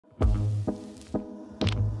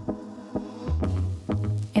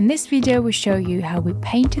In this video we show you how we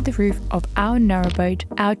painted the roof of our narrowboat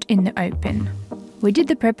out in the open. We did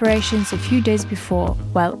the preparations a few days before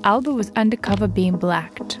while Alba was undercover being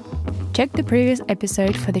blacked. Check the previous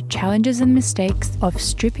episode for the challenges and mistakes of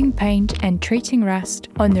stripping paint and treating rust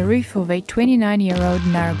on the roof of a 29-year-old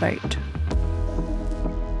narrowboat.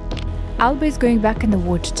 Alba is going back in the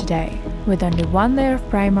water today with only one layer of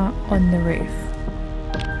primer on the roof.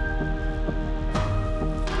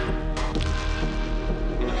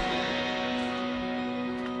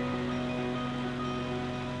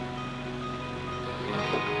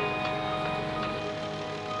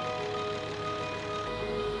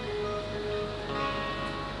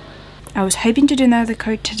 I was hoping to do another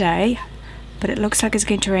coat today, but it looks like it's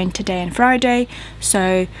going to rain today and Friday,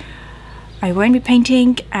 so I won't be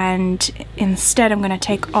painting, and instead I'm going to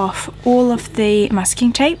take off all of the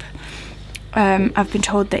masking tape. I've been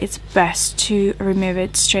told that it's best to remove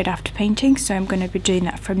it straight after painting, so I'm going to be doing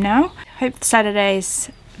that from now. Hope Saturday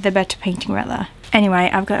is the better painting weather.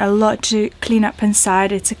 Anyway, I've got a lot to clean up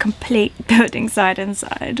inside. It's a complete building site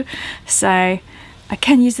inside, so I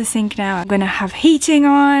can use the sink now. I'm going to have heating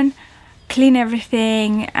on, clean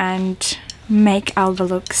everything and make Alba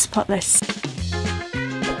look spotless.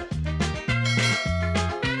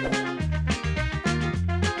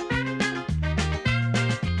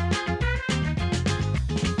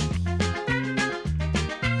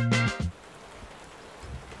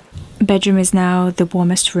 Bedroom is now the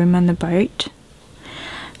warmest room on the boat.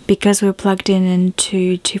 Because we're plugged in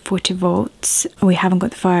into 240 volts, we haven't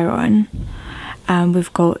got the fire on.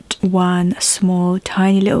 We've got one small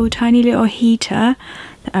tiny little heater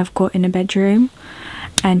that I've got in the bedroom,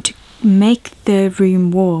 and to make the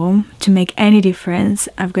room warm, to make any difference,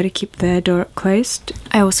 I've got to keep the door closed.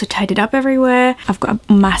 I also tidied up everywhere. I've got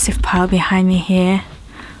a massive pile behind me here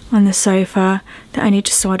on the sofa that I need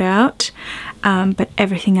to sort out, but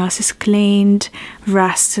everything else is cleaned.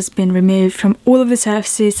 Rust has been removed from all of the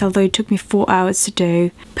surfaces, although it took me 4 hours to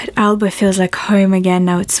do. But Alba feels like home again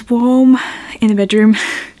now. It's warm in the bedroom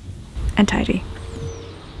and tidy.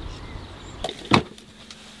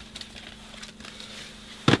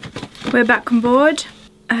 We're back on board.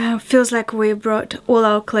 Feels like we brought all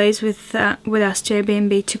our clothes with us to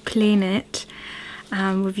Airbnb to clean it.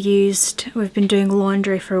 We've been doing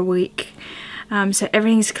laundry for a week, so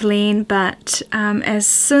everything's clean, but as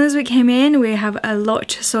soon as we came in we have a lot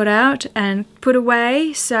to sort out and put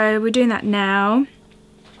away, so we're doing that now.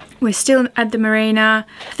 We're still at the marina.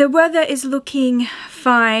 The weather is looking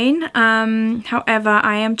fine, however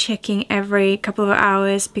I am checking every couple of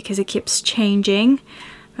hours because it keeps changing.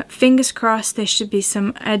 But fingers crossed there should be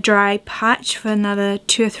a dry patch for another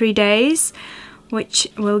 2 or 3 days, which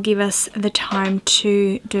will give us the time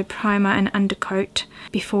to do a primer and undercoat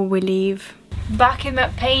before we leave. Back in my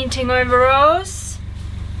painting overalls.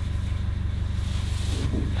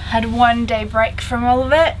 Had 1 day break from all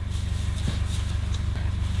of it.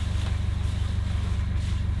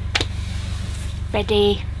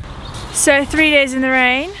 Ready. So 3 days in the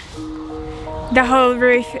rain. The whole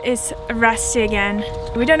roof is rusty again.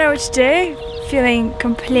 We don't know what to do. Feeling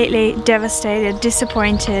completely devastated,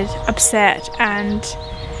 disappointed, upset, and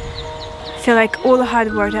feel like all the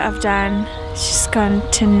hard work that I've done has just gone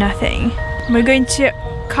to nothing. We're going to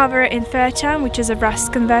cover it in Furtan, which is a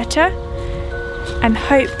rust converter, and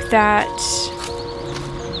hope that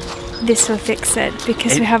this will fix it,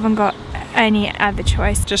 because we haven't got any other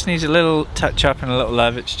choice. Just needs a little touch up and a little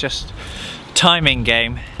love. It's just a timing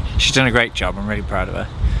game. She's done a great job. I'm really proud of her.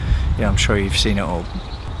 Yeah, I'm sure you've seen it all.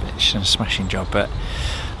 She's done a smashing job, but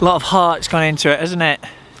a lot of heart's gone into it, hasn't it?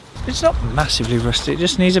 It's not massively rusty, it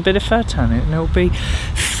just needs a bit of Furtan and it'll be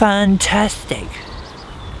fantastic.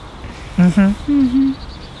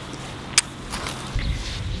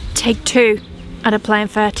 Take 2 at applying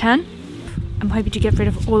Furtan. I'm hoping to get rid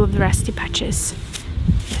of all of the rusty patches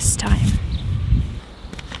this time.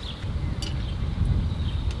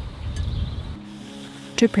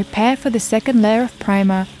 To prepare for the second layer of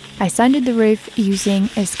primer, I sanded the roof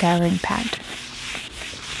using a scouring pad.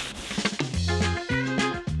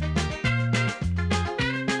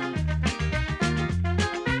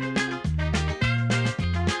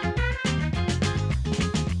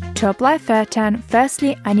 To apply Furtan,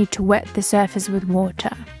 firstly I need to wet the surface with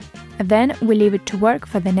water. Then we leave it to work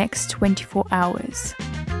for the next 24 hours.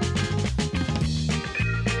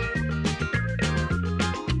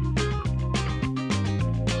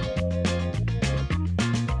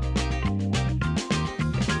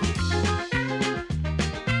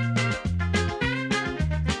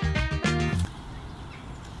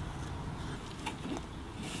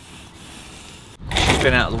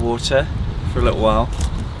 Been out of the water for a little while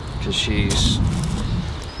because she's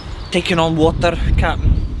taking on water,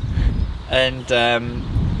 Captain. And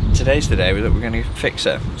today's the day that we're going to fix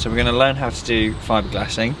it. So we're going to learn how to do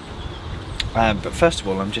fiberglassing. But first of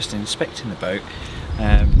all, I'm just inspecting the boat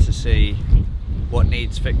to see what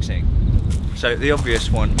needs fixing. So the obvious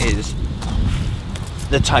one is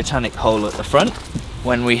the Titanic hole at the front.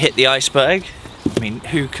 When we hit the iceberg, I mean,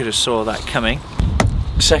 who could have saw that coming?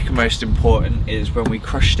 Second most important is when we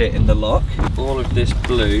crushed it in the lock, all of this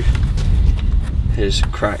blue is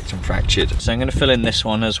cracked and fractured. So I'm going to fill in this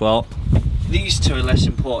one as well. These two are less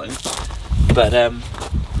important, but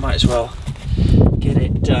might as well get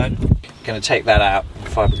it done. Going to take that out,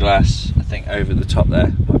 fiberglass, I think over the top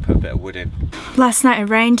there. Might put a bit of wood in. Last night it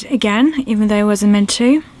rained again, even though it wasn't meant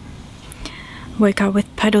to. Woke up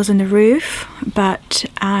with puddles on the roof, but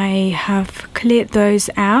I have cleared those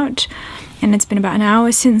out, and it's been about an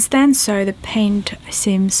hour since then, so the paint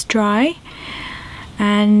seems dry.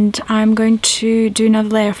 And I'm going to do another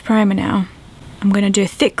layer of primer now. I'm going to do a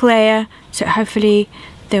thick layer, so hopefully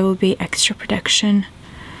there will be extra protection,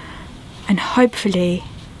 and hopefully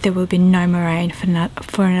there will be no more rain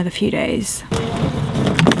for another few days.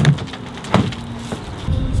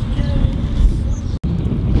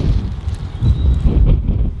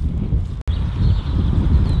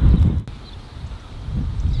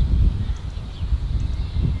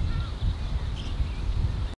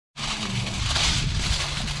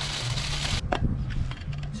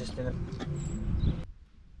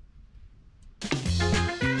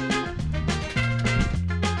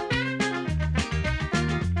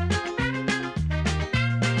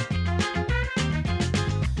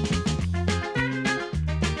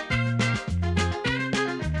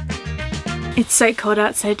 It's so cold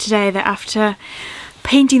outside today that after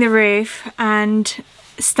painting the roof and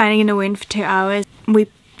standing in the wind for 2 hours,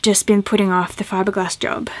 we've just been putting off the fiberglass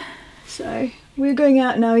job. So we're going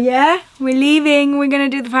out now, yeah? We're leaving, we're gonna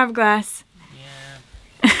do the fiberglass.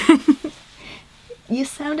 Yeah. You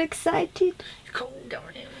sound excited. It's cold down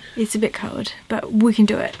here. It's a bit cold, but we can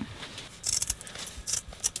do it.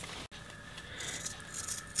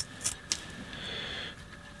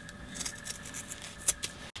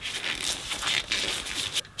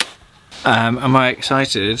 Am I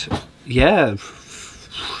excited? Yeah,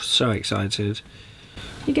 so excited.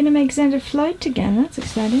 You're gonna make Xander float again, that's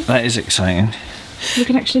exciting. That is exciting. We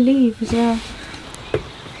can actually leave as well.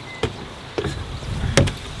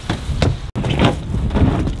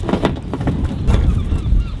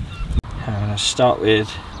 I'm gonna start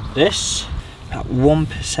with this. About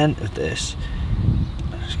 1% of this.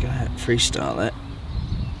 I'm just gonna freestyle it.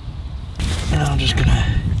 And I'm just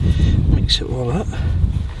gonna mix it all up.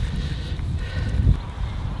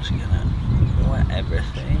 Just gonna wet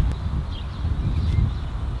everything.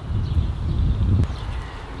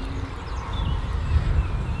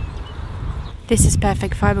 This is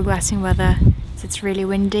perfect fiberglassing weather, so it's really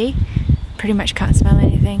windy. Pretty much can't smell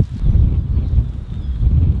anything.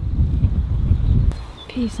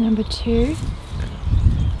 Piece number 2.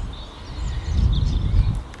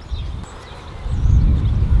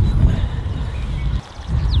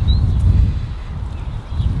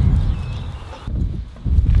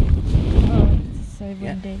 Oh, it's so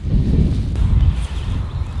windy.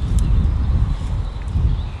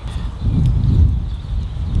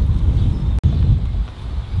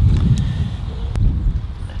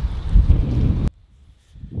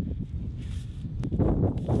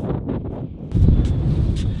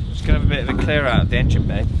 Bit of a clear out of the engine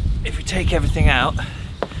bay. If we take everything out,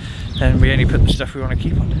 then we only put the stuff we want to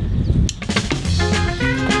keep on.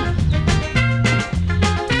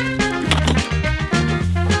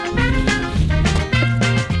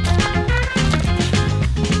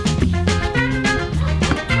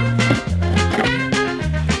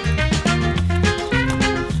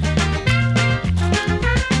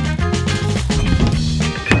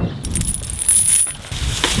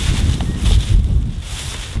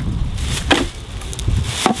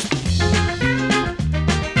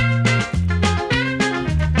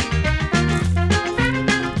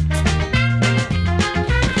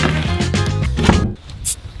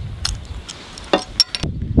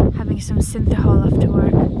 Some synthahol after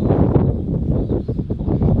work.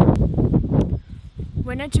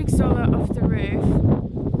 When I took solar off the roof,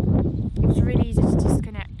 it was really easy to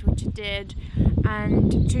disconnect, which it did,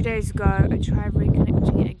 and 2 days ago I tried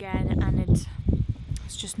reconnecting it again and it's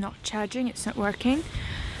just not charging, it's not working.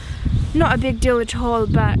 Not a big deal at all,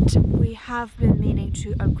 but we have been meaning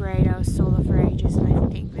to upgrade our solar for ages, and I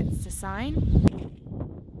think that's the sign.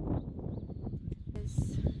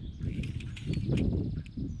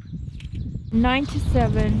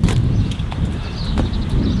 97.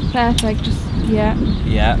 Perfect, just, yeah.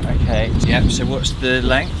 Yeah, okay. Yep, so what's the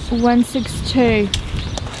length? 162.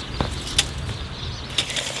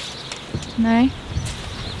 No?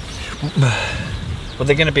 Well,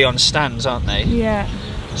 they're going to be on stands, aren't they? Yeah.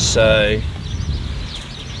 So,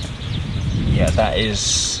 yeah, that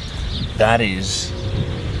is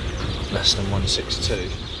less than 162.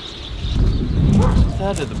 A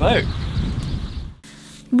third of the boat.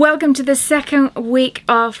 Welcome to the second week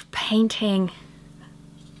of painting.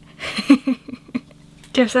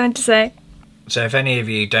 Do you have something to say? So if any of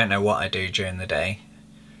you don't know what I do during the day,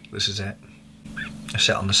 this is it. I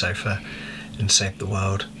sit on the sofa and save the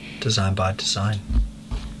world, design by design.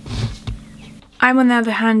 I'm on the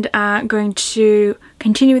other hand going to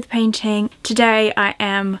continue with painting. Today I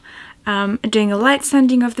am doing a light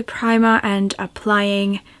sanding of the primer and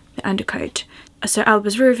applying the undercoat. So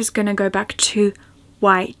Alba's roof is going to go back to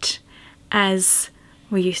white as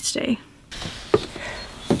we used to.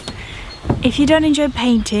 If you don't enjoy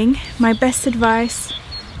painting, my best advice,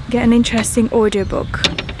 get an interesting audiobook.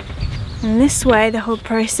 And this way the whole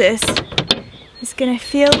process is going to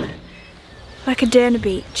feel like a day on the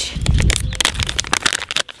beach.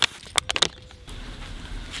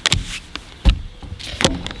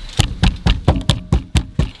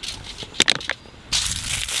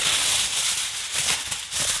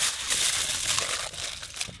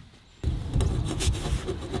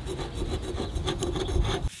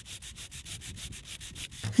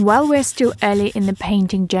 While we're still early in the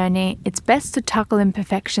painting journey, it's best to tackle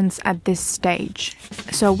imperfections at this stage.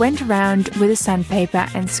 So I went around with a sandpaper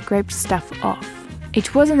and scraped stuff off.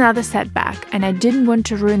 It was another setback and I didn't want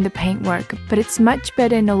to ruin the paintwork, but it's much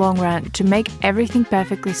better in the long run to make everything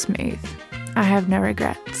perfectly smooth. I have no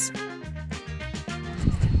regrets.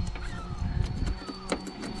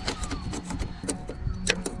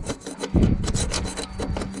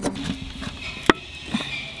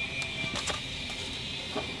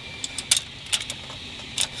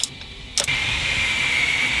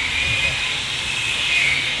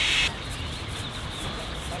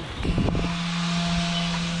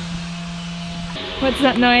 What's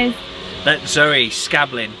that noise? That's Zoe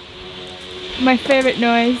scabbling. My favourite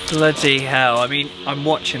noise. Bloody hell, I mean, I'm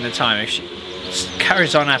watching the time. If she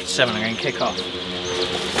carries on after 7, I'm going to kick off.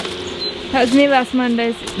 That was me last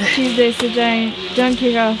Monday, Tuesday, so don't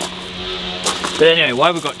kick off. But anyway,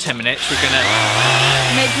 while we've got 10 minutes, we're going to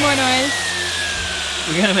make more noise.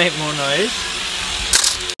 We're going to make more noise.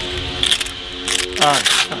 Oh,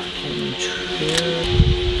 fucking true.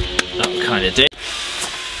 That kind of did.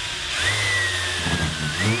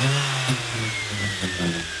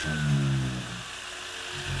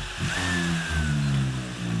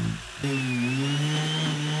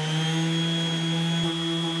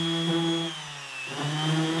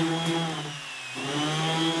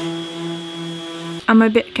 I'm a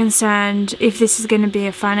bit concerned if this is going to be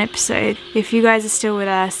a fun episode. If you guys are still with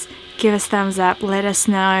us, give us thumbs up, let us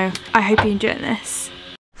know. I hope you enjoy this.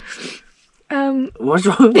 What's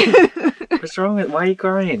wrong? What's wrong with, why are you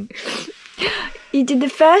crying? You did the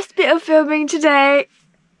first bit of filming today.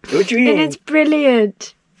 What do you mean? And it's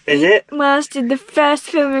brilliant. Is it? Miles did the first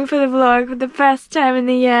filming for the vlog for the first time in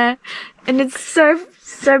the year. And it's so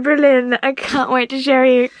brilliant. I can't wait to show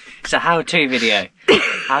you. It's a how-to video.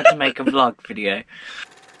 How to make a vlog video.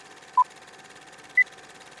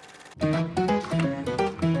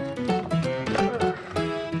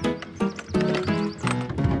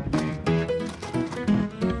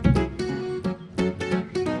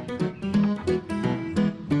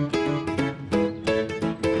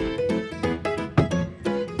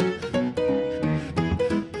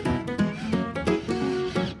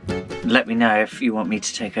 Let me know if you want me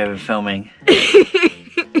to take over filming.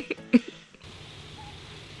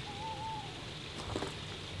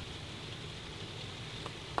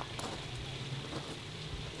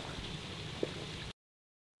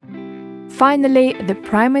 Finally, the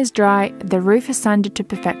primer is dry, the roof is sanded to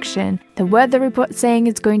perfection, the weather report saying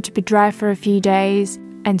it's going to be dry for a few days,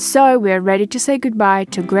 and so we are ready to say goodbye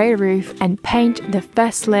to grey roof and paint the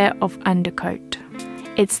first layer of undercoat.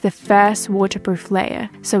 It's the first waterproof layer,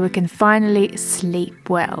 so we can finally sleep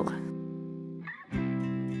well.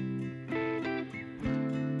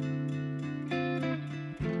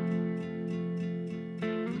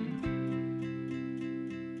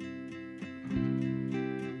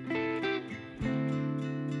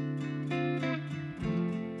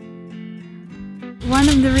 One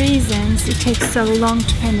of the reasons it takes so long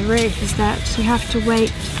to paint the roof is that you have to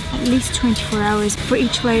wait at least 24 hours for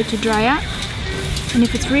each layer to dry up. And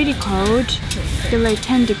if it's really cold, below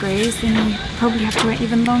 10 degrees, then you probably have to wait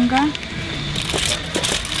even longer.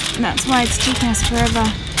 And that's why it's taking us forever.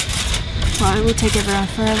 Well, it will take everyone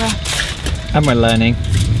forever. And we're learning.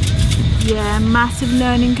 Yeah, massive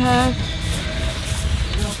learning curve.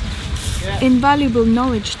 Invaluable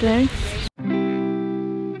knowledge though.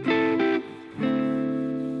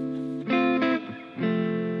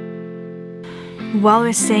 While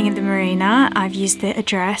we're staying at the marina, I've used the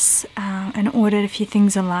address and ordered a few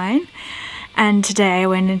things online. And today I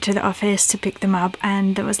went into the office to pick them up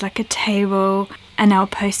and there was like a table and our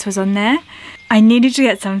post was on there. I needed to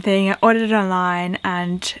get something, I ordered it online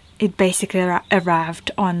and it basically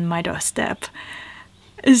arrived on my doorstep.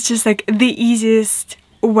 It's just like the easiest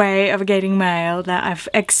way of getting mail that I've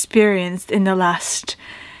experienced in the last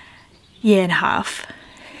year and a half.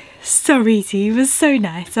 So easy, it was so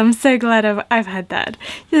nice. I'm so glad I've had that.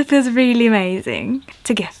 It feels really amazing.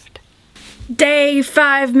 It's a gift. Day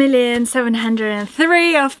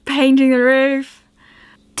 5,703,000 of painting the roof.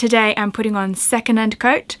 Today I'm putting on second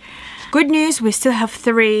undercoat. Good news, we still have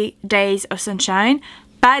 3 days of sunshine.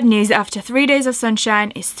 Bad news, after 3 days of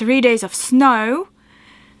sunshine is 3 days of snow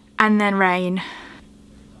and then rain.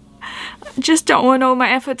 I just don't want all my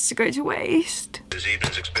efforts to go to waste. This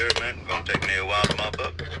evening's experiment gonna take me a while to mop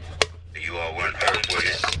up. You all weren't hurt, were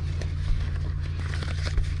you?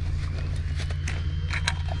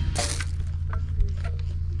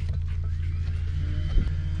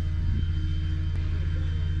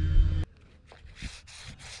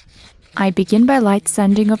 I begin by light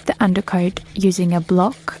sanding of the undercoat using a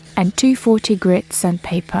block and 240 grit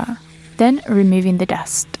sandpaper, then removing the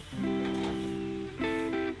dust.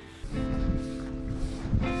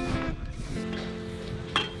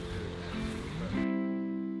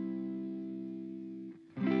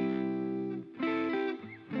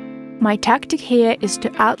 My tactic here is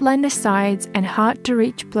to outline the sides and hard to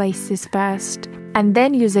reach places first, and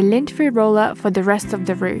then use a lint-free roller for the rest of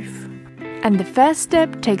the roof. And the first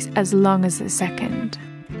step takes as long as the second.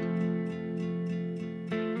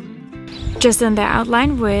 Just done the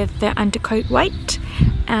outline with the undercoat white.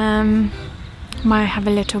 Might have a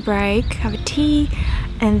little break, have a tea,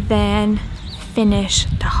 and then finish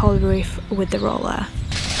the whole roof with the roller.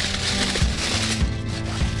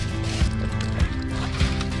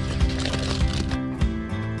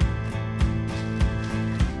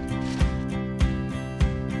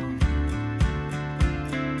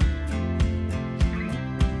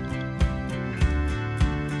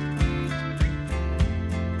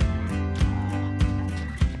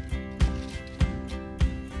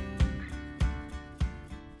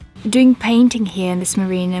 Doing painting here in this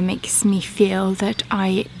marina makes me feel that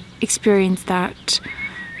I experience that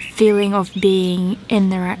feeling of being in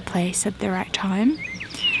the right place at the right time,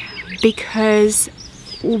 because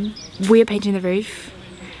we're painting the roof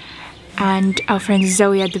and our friend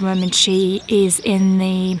Zoe at the moment, she is in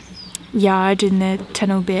the yard in the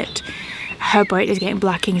tunnel bit. Her boat is getting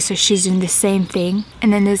blacking, so she's doing the same thing.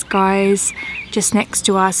 And then there's guys just next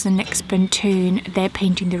to us, the next pontoon, they're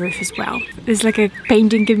painting the roof as well. There's like a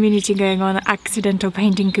painting community going on, an accidental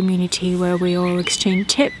painting community where we all exchange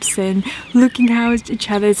tips and looking how each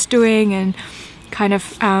other's doing and kind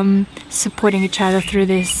of supporting each other through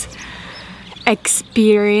this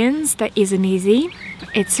experience that isn't easy.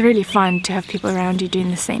 It's really fun to have people around you doing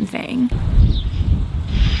the same thing.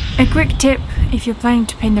 A quick tip, if you're planning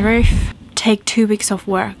to paint the roof, take 2 weeks off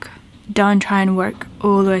work. Don't try and work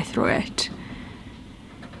all the way through it.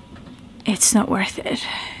 It's not worth it.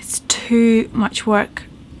 It's too much work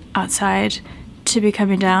outside to be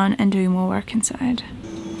coming down and doing more work inside.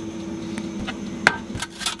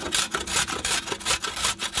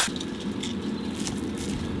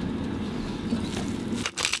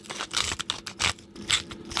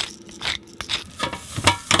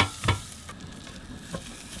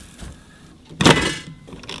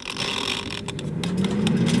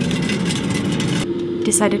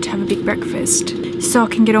 Decided to have a big breakfast so I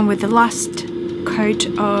can get on with the last coat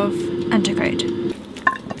of undercoat.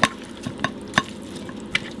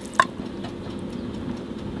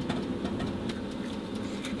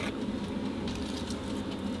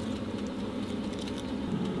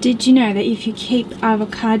 Did you know that if you keep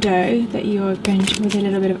avocado that you're going to with a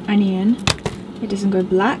little bit of onion, it doesn't go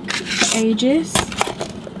black for ages?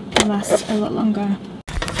 It lasts a lot longer.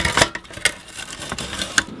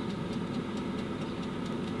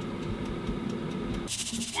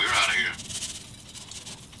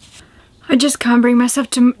 I just can't bring myself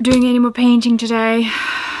to doing any more painting today.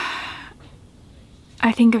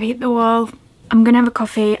 I think I've hit the wall. I'm gonna have a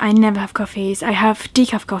coffee. I never have coffees. I have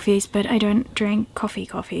decaf coffees, but I don't drink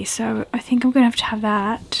coffee, so I think I'm gonna have to have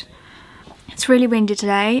that. It's really windy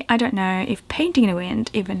today. I don't know if painting in the wind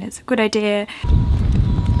even is a good idea.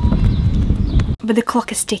 But the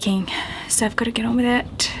clock is ticking, so I've got to get on with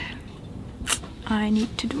it. I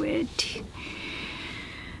need to do it.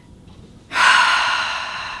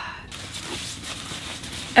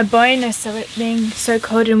 A bonus of it being so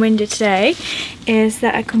cold and windy today is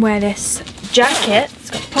that I can wear this jacket. It's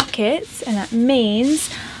got pockets, and that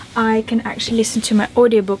means I can actually listen to my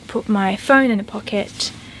audiobook, put my phone in the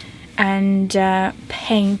pocket, and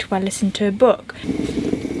paint while listening to a book.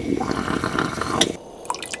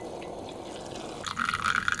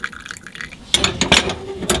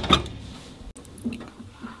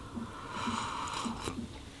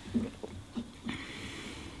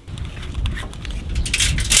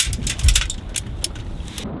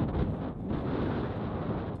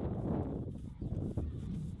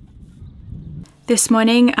 This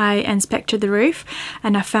morning I inspected the roof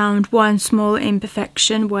and I found one small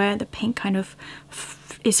imperfection where the paint kind of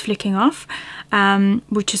is flicking off,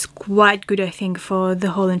 which is quite good I think for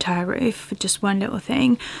the whole entire roof, just one little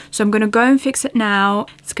thing. So I'm going to go and fix it now.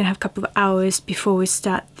 It's going to have a couple of hours before we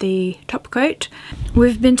start the top coat.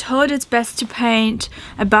 We've been told it's best to paint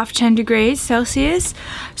above 10 degrees Celsius,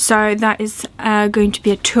 so that is going to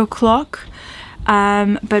be at 2 o'clock.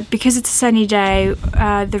 But because it's a sunny day,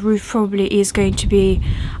 the roof probably is going to be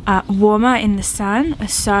warmer in the sun,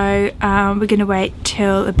 so we're going to wait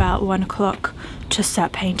till about 1 o'clock to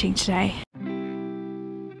start painting today.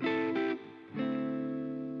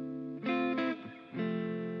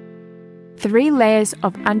 Three layers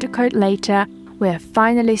of undercoat later, we're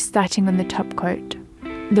finally starting on the top coat.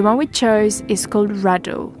 The one we chose is called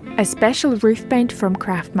Ruddle, a special roof paint from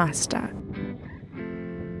Craftmaster.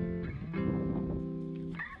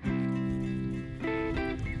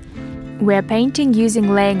 We're painting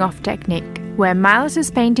using laying off technique, where Miles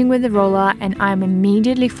is painting with the roller and I'm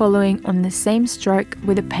immediately following on the same stroke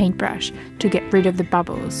with a paintbrush to get rid of the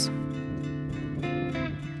bubbles.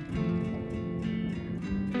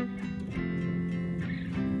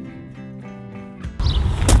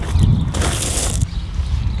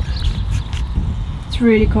 It's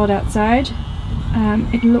really cold outside.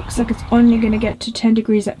 It looks like it's only going to get to 10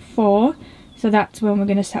 degrees at 4. So that's when we're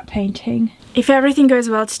going to start painting. If everything goes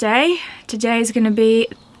well today is going to be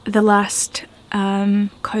the last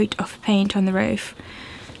coat of paint on the roof.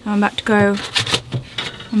 I'm about to go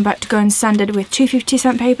and sand it with 250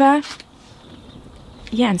 sandpaper.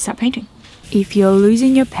 Yeah, and start painting. If you're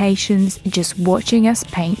losing your patience just watching us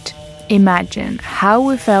paint, imagine how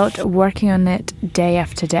we felt working on it day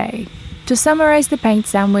after day. To summarize the paint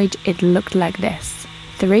sandwich, it looked like this: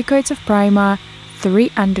 3 coats of primer,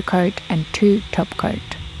 3 undercoat and 2 top coat.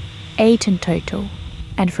 8 in total.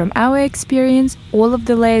 And from our experience, all of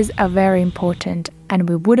the layers are very important and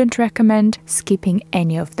we wouldn't recommend skipping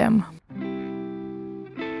any of them.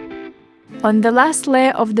 On the last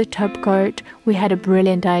layer of the top coat, we had a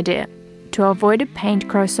brilliant idea. To avoid a paint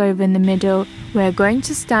crossover in the middle, we are going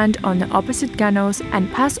to stand on the opposite gunnels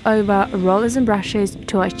and pass over rollers and brushes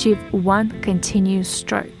to achieve one continuous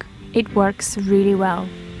stroke. It works really well.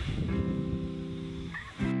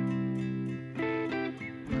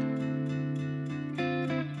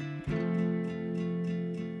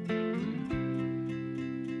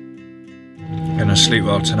 Gonna sleep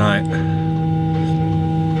well tonight.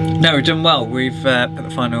 No, we've done well. We've put the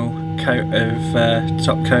final coat of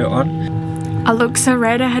top coat on. I look so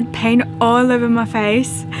red. I had paint all over my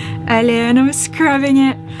face earlier and I was scrubbing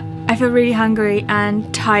it. I feel really hungry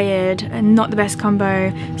and tired and not the best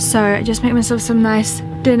combo, so I just make myself some nice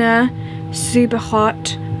dinner, super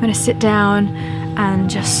hot. I'm gonna sit down and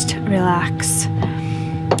just relax.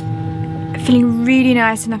 Feeling really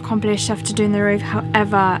nice and accomplished after doing the roof.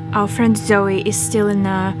 However, our friend Zoe is still in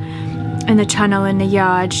the channel in the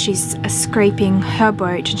yard. She's scraping her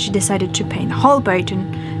boat and she decided to paint the whole boat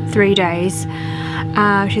in 3 days.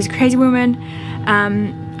 She's a crazy woman.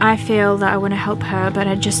 I feel that I want to help her, but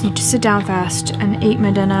I just need to sit down first and eat my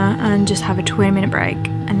dinner and just have a 20-minute break,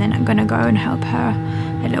 and then I'm gonna go and help her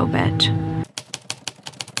a little bit.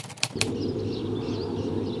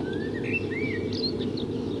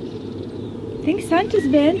 I think Santa's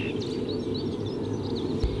been.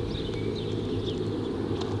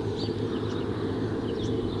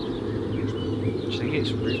 Do you think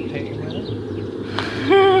it's roof painting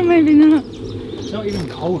weather? Maybe not. It's not even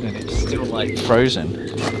cold and it's still like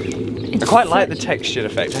frozen. I quite like the textured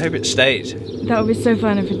effect. I hope it stays. That would be so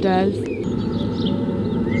fun if it does.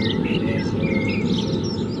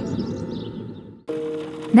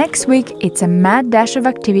 Next week, it's a mad dash of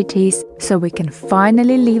activities so we can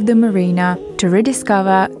finally leave the marina to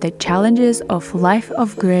rediscover the challenges of life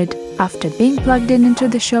off-grid after being plugged in into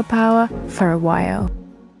the shore power for a while.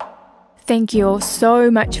 Thank you all so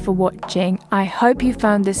much for watching. I hope you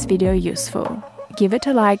found this video useful. give it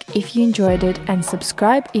a like if you enjoyed it and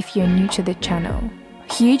subscribe if you're new to the channel.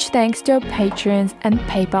 Huge thanks to our patrons and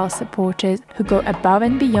PayPal supporters who go above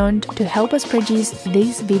and beyond to help us produce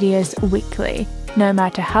these videos weekly, no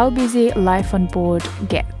matter how busy life on board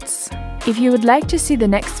gets. If you would like to see the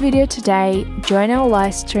next video today, join our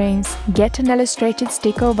live streams, get an illustrated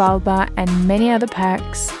sticker of Alba and many other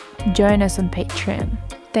perks, join us on Patreon.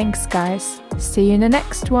 Thanks guys, see you in the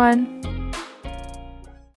next one!